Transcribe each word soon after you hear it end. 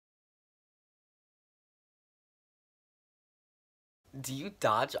Do you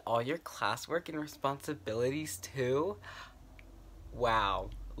dodge all your classwork and responsibilities too? Wow,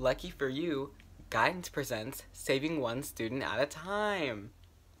 lucky for you, Guidance presents Saving One Student at a Time.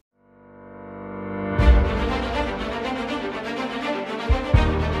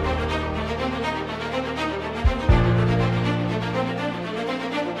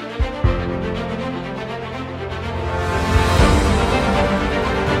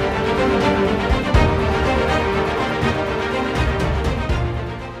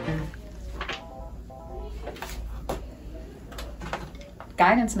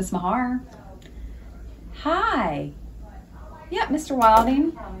 Guidance, Miss Mahar. Hi. Yeah, Mr.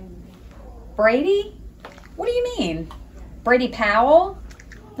 Wilding. Brady? What do you mean? Brady Powell?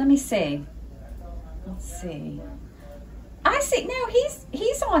 Let me see. Let's see. I see. No,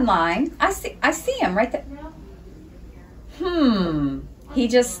 he's online. I see him right there. He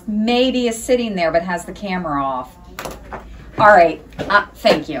just maybe is sitting there but has the camera off. All right.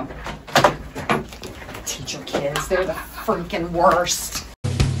 Thank you. Teacher kids, they're the freaking worst.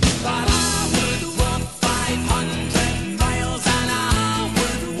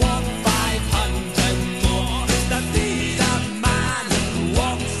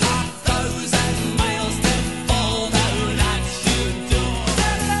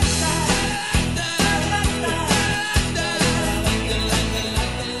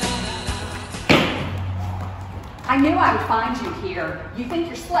 I knew I would find you here. You think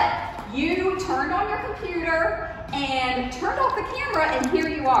you're slick. You turned on your computer and turned off the camera, and here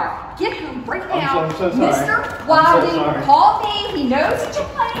you are. Get home right now. I'm so sorry. Mr. Wilding called me. He knows that you're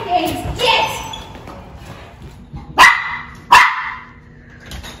playing games. Get!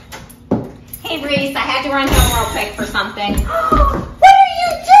 Hey, Reese, I had to run home real quick for something. What are you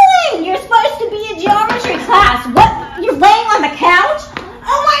doing? You're supposed to be in geometry class. What? You're laying on the couch?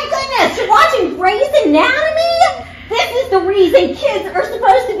 Oh my goodness, you're watching Grey's Anatomy? This is the reason kids are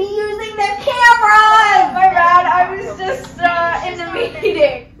supposed to be using their cameras! My bad, I was just in the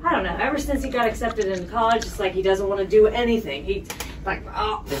meeting. I don't know, ever since he got accepted into college, it's like he doesn't want to do anything. He's like,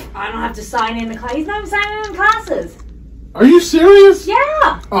 oh, I don't have to sign in the class. He's not even signing in classes. Are you serious?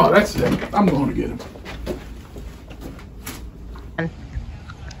 Yeah. Oh, that's it. I'm going to get him.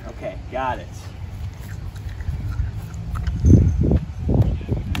 Okay, got it.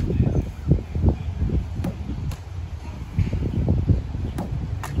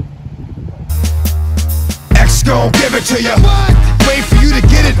 X gon' give it to you. Wait for you to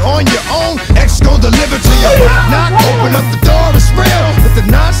get it on your own. X gon' deliver to you. Knock, open up the door, it's real. With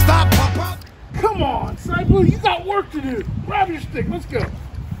the non-stop pop out. Come on, Cyber, you got work to do. Grab your stick, let's go.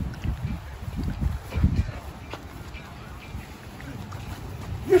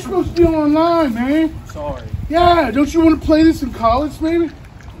 You're supposed to be online, man. Sorry. Yeah, don't you want to play this in college, maybe?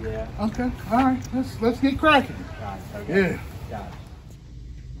 Yeah. Okay, all right, let's get cracking. Got it. Okay. Yeah.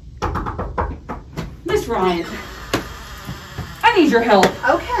 Got it. Miss Ryan, I need your help.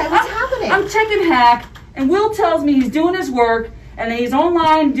 Okay, what's happening? I'm checking Hack, and Will tells me he's doing his work, and that he's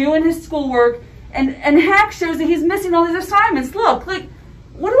online doing his schoolwork, and Hack shows that he's missing all his assignments. Look, like,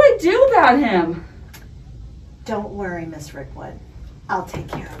 what do I do about him? Don't worry, Miss Rickwood. I'll take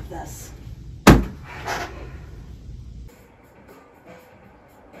care of this.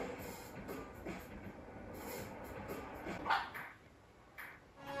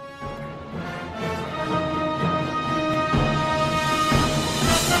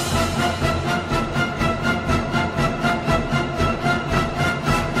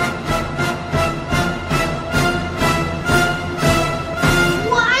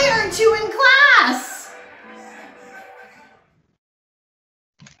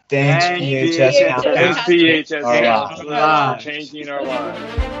 Thanks, VHS. VHS. Changing our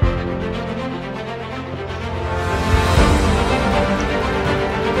lives.